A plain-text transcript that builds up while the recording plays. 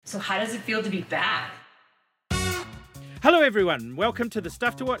So how does it feel to be back? Hello everyone, welcome to the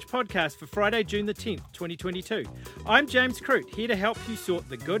Stuff to Watch podcast for Friday, June the 10th, 2022. I'm James Crute, here to help you sort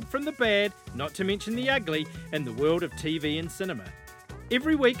the good from the bad, not to mention the ugly, in the world of TV and cinema.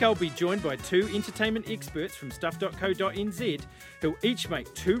 Every week I'll be joined by two entertainment experts from stuff.co.nz who'll each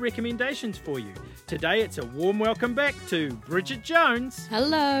make two recommendations for you. Today it's a warm welcome back to Bridget Jones.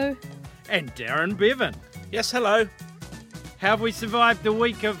 Hello. And Darren Bevan. Yes, hello. How have we survived the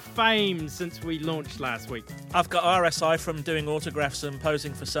week of fame since we launched last week? I've got RSI from doing autographs and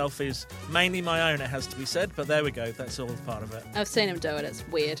posing for selfies. Mainly my own, it has to be said, but there we go. That's all part of it. I've seen him do it. It's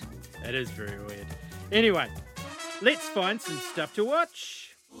weird. It is very weird. Anyway, let's find some stuff to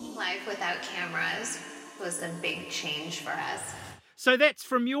watch. Life without cameras was a big change for us. So that's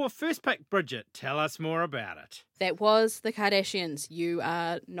from your first pick, Bridget. Tell us more about it. That was the Kardashians. You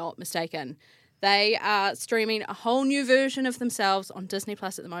are not mistaken. They are streaming a whole new version of themselves on Disney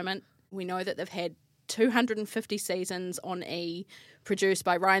Plus at the moment. We know that they've had 250 seasons on E, produced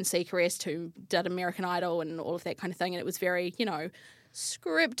by Ryan Seacrest, who did American Idol and all of that kind of thing. And it was very,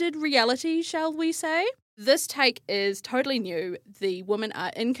 scripted reality, shall we say. This take is totally new. The women are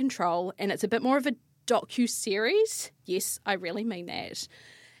in control, and it's a bit more of a docu-series. Yes, I really mean that.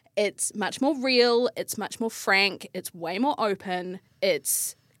 It's much more real. It's much more frank. It's way more open.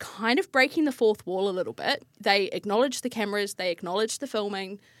 It's kind of breaking the fourth wall a little bit. They acknowledge the cameras, they acknowledge the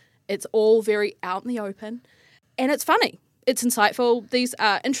filming. It's all very out in the open. And it's funny. It's insightful. These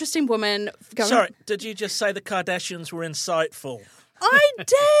are interesting women going... Sorry, did you just say the Kardashians were insightful? I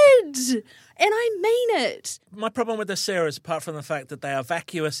did! And I mean it. My problem with this series, apart from the fact that they are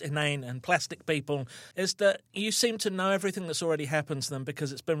vacuous, inane and plastic people, is that you seem to know everything that's already happened to them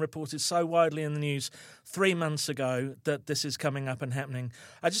because it's been reported so widely in the news 3 months ago that this is coming up and happening.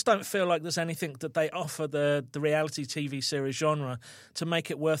 I just don't feel like there's anything that they offer the reality TV series genre to make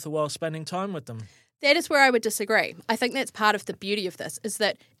it worth a while spending time with them. That is where I would disagree. I think that's part of the beauty of this, is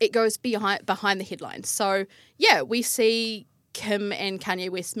that it goes behind the headlines. So, yeah, we see Kim and Kanye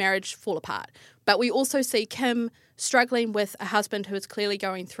West's marriage fall apart. But we also see Kim struggling with a husband who is clearly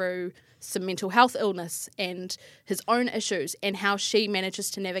going through some mental health illness and his own issues, and how she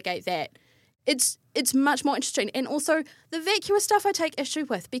manages to navigate that. It's much more interesting. And also the vacuous stuff I take issue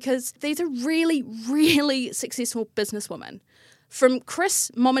with, because these are really, really successful businesswomen. From Chris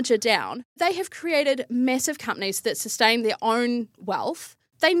Momager down, they have created massive companies that sustain their own wealth.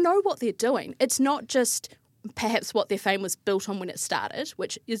 They know what they're doing. It's not just perhaps what their fame was built on when it started,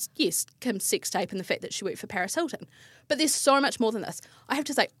 which is, yes, Kim's sex tape and the fact that she worked for Paris Hilton. But there's so much more than this. I have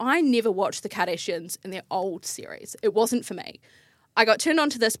to say, I never watched the Kardashians in their old series. It wasn't for me. I got turned on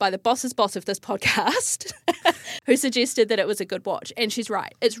to this by the boss's boss of this podcast, who suggested that it was a good watch. And she's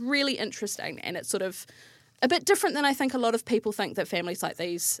right. It's really interesting, and it's sort of a bit different than I think a lot of people think that families like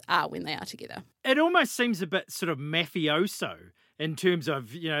these are when they are together. It almost seems a bit sort of mafioso in terms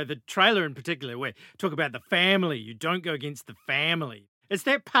of, the trailer in particular, where talk about the family. You don't go against the family. Is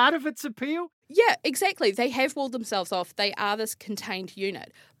that part of its appeal? Yeah, exactly. They have walled themselves off. They are this contained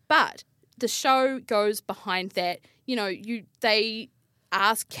unit. But the show goes behind that. They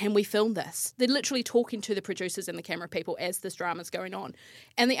ask, can we film this? They're literally talking to the producers and the camera people as this drama's going on.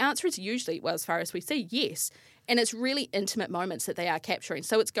 And the answer is usually, well, as far as we see, yes. And it's really intimate moments that they are capturing.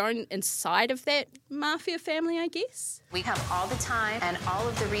 So it's going inside of that mafia family, I guess. We have all the time and all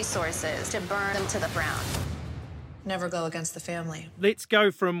of the resources to burn them to the ground. Never go against the family. Let's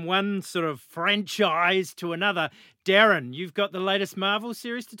go from one sort of franchise to another. Darren, you've got the latest Marvel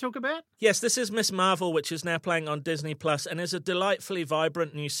series to talk about? Yes, this is Miss Marvel, which is now playing on Disney Plus, and is a delightfully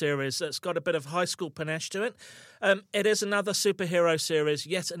vibrant new series that's got a bit of high school panache to it. It is another superhero series,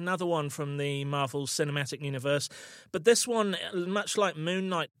 yet another one from the Marvel Cinematic Universe. But this one, much like Moon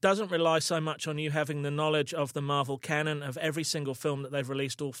Knight, doesn't rely so much on you having the knowledge of the Marvel canon of every single film that they've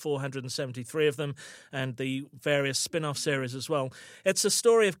released, all 473 of them, and the various spin-off series as well. It's a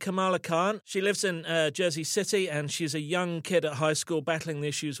story of Kamala Khan. She lives in Jersey City, and she's a young kid at high school battling the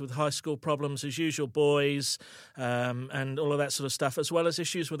issues with high school problems as usual, boys, and all of that sort of stuff, as well as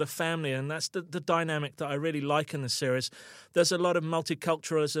issues with a family. And that's the dynamic that I really like in this series. There's a lot of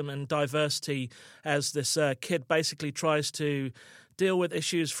multiculturalism and diversity as this kid basically tries to deal with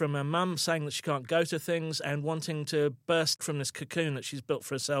issues from her mum saying that she can't go to things and wanting to burst from this cocoon that she's built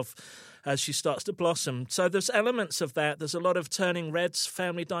for herself as she starts to blossom. So there's elements of that. There's a lot of turning reds,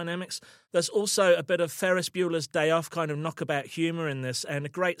 family dynamics. There's also a bit of Ferris Bueller's Day Off kind of knockabout humour in this, and a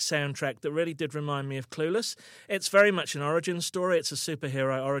great soundtrack that really did remind me of Clueless. It's very much an origin story. It's a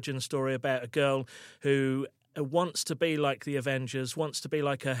superhero origin story about a girl who wants to be like the Avengers, wants to be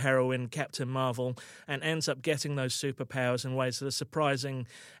like a heroine, Captain Marvel, and ends up getting those superpowers in ways that are surprising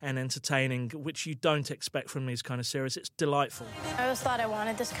and entertaining, which you don't expect from these kind of series. It's delightful. I always thought I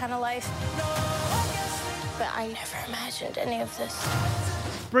wanted this kind of life, but I never imagined any of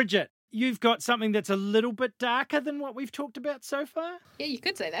this. Bridget, you've got something that's a little bit darker than what we've talked about so far? Yeah, you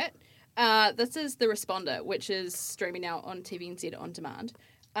could say that. This is The Responder, which is streaming now on TVNZ On Demand.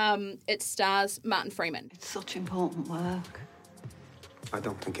 It stars Martin Freeman. It's such important work. I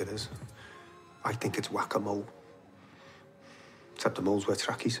don't think it is. I think it's whack-a-mole. Except the moles wear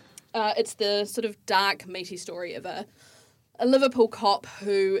trackies. It's the sort of dark, meaty story of a Liverpool cop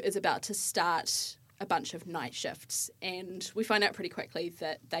who is about to start a bunch of night shifts. And we find out pretty quickly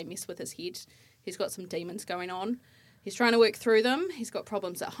that they mess with his head. He's got some demons going on. He's trying to work through them. He's got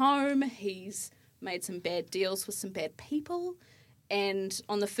problems at home. He's made some bad deals with some bad people. And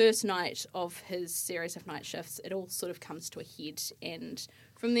on the first night of his series of night shifts, it all sort of comes to a head. And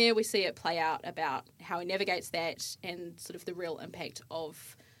from there, we see it play out about how he navigates that and sort of the real impact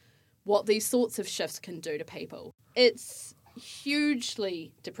of what these sorts of shifts can do to people. It's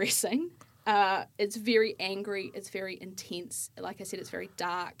hugely depressing. It's very angry. It's very intense. Like I said, it's very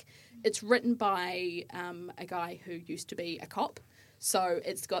dark. It's written by a guy who used to be a cop. So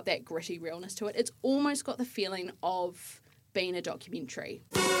it's got that gritty realness to it. It's almost got the feeling of being a documentary.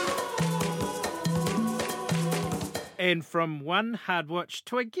 And from one hard watch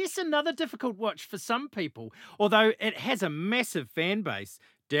to, I guess, another difficult watch for some people, although it has a massive fan base.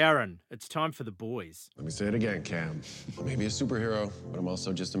 Darren, it's time for the boys. Let me say it again, Cam. I may be a superhero, but I'm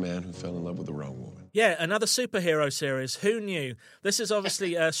also just a man who fell in love with the wrong woman. Yeah, another superhero series. Who knew? This is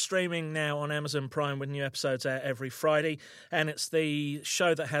obviously streaming now on Amazon Prime with new episodes out every Friday. And it's the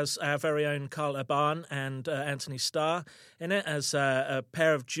show that has our very own Carl Urban and Anthony Starr in it as a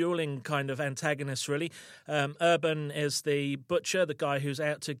pair of dueling kind of antagonists, really. Urban is the butcher, the guy who's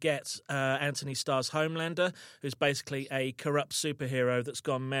out to get Anthony Starr's Homelander, who's basically a corrupt superhero that's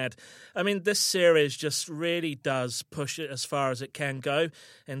gone mad. I mean, this series just really does push it as far as it can go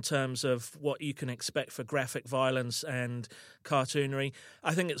in terms of what you can expect for graphic violence and cartoonery.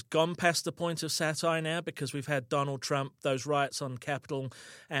 I think it's gone past the point of satire now because we've had Donald Trump, those riots on Capitol,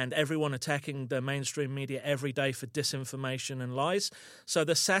 and everyone attacking the mainstream media every day for disinformation and lies. So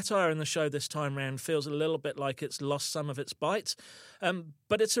the satire in the show this time round feels a little bit like it's lost some of its bite.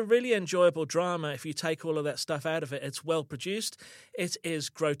 But it's a really enjoyable drama if you take all of that stuff out of it. It's well produced. It is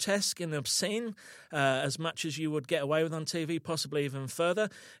grotesque and obscene, as much as you would get away with on TV, possibly even further.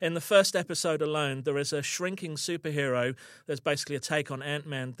 In the first episode alone, there is a shrinking superhero that's basically a take on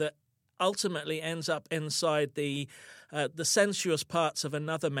Ant-Man that ultimately ends up inside the sensuous parts of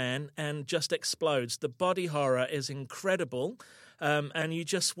another man and just explodes. The body horror is incredible, and you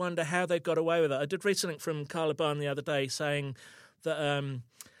just wonder how they got away with it. I did read something from Carl Urban the other day saying that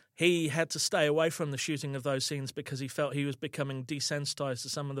he had to stay away from the shooting of those scenes because he felt he was becoming desensitized to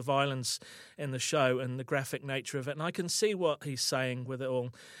some of the violence in the show and the graphic nature of it. And I can see what he's saying with it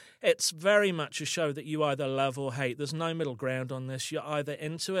all. It's very much a show that you either love or hate. There's no middle ground on this. You're either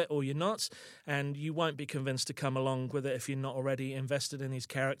into it or you're not, and you won't be convinced to come along with it if you're not already invested in these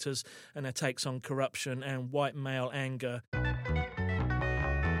characters and their takes on corruption and white male anger.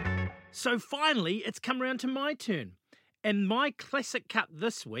 So finally, it's come round to my turn. And my classic cut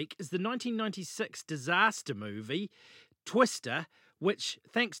this week is the 1996 disaster movie, Twister, which,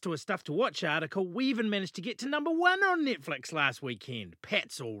 thanks to a Stuff to Watch article, we even managed to get to number 1 on Netflix last weekend.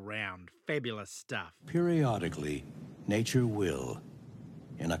 Pats all round. Fabulous stuff. Periodically, nature will,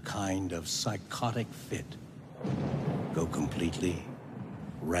 in a kind of psychotic fit, go completely,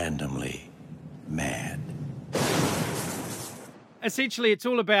 randomly mad. Essentially, it's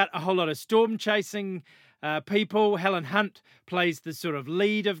all about a whole lot of storm chasing people. Helen Hunt plays the sort of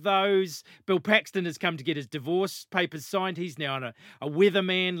lead of those. Bill Paxton has come to get his divorce papers signed. He's now a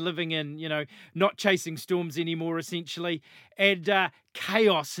weatherman living in, not chasing storms anymore, essentially. And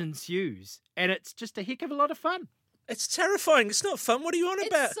chaos ensues. And it's just a heck of a lot of fun. It's terrifying. It's not fun. What are you on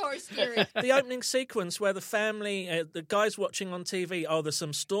about? It's so scary. The opening sequence where the family, the guy's watching on TV, there's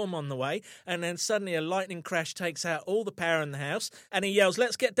some storm on the way, and then suddenly a lightning crash takes out all the power in the house, and he yells,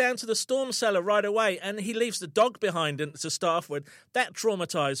 "Let's get down to the storm cellar right away," and he leaves the dog behind to start off with. That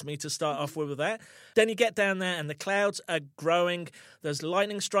traumatised me to start off with that. Then you get down there and the clouds are growing, there's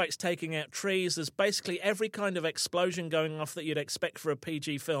lightning strikes taking out trees, there's basically every kind of explosion going off that you'd expect for a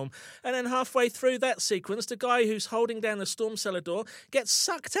PG film, and then halfway through that sequence, the guy who's holding down the storm cellar door, gets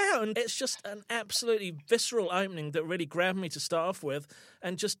sucked out, and it's just an absolutely visceral opening that really grabbed me to start off with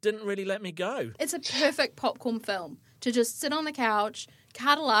and just didn't really let me go. It's a perfect popcorn film to just sit on the couch,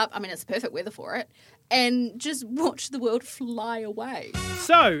 cuddle up, I mean, it's perfect weather for it, and just watch the world fly away.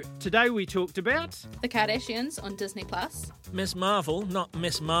 So, today we talked about The Kardashians on Disney+, Miss Marvel, not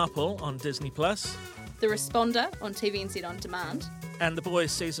Miss Marple, on Disney+, The Responder on TVNZ On Demand, and The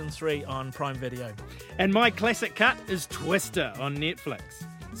Boys Season 3 on Prime Video. And my classic cut is Twister on Netflix.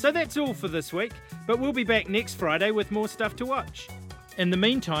 So that's all for this week, but we'll be back next Friday with more stuff to watch. In the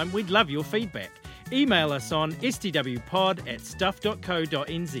meantime, we'd love your feedback. Email us on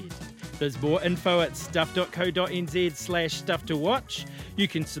stwpod@stuff.co.nz. There's more info at stuff.co.nz/stuff to watch. You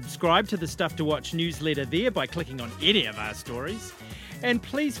can subscribe to the Stuff to Watch newsletter there by clicking on any of our stories. And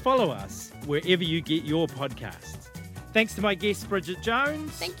please follow us wherever you get your podcasts. Thanks to my guests Bridget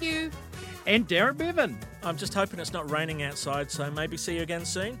Jones. Thank you. And Darren Bevan. I'm just hoping it's not raining outside, so maybe see you again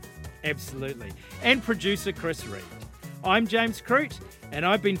soon. Absolutely. And producer Chris Reed. I'm James Crute, and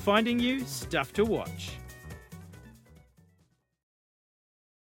I've been finding you stuff to watch.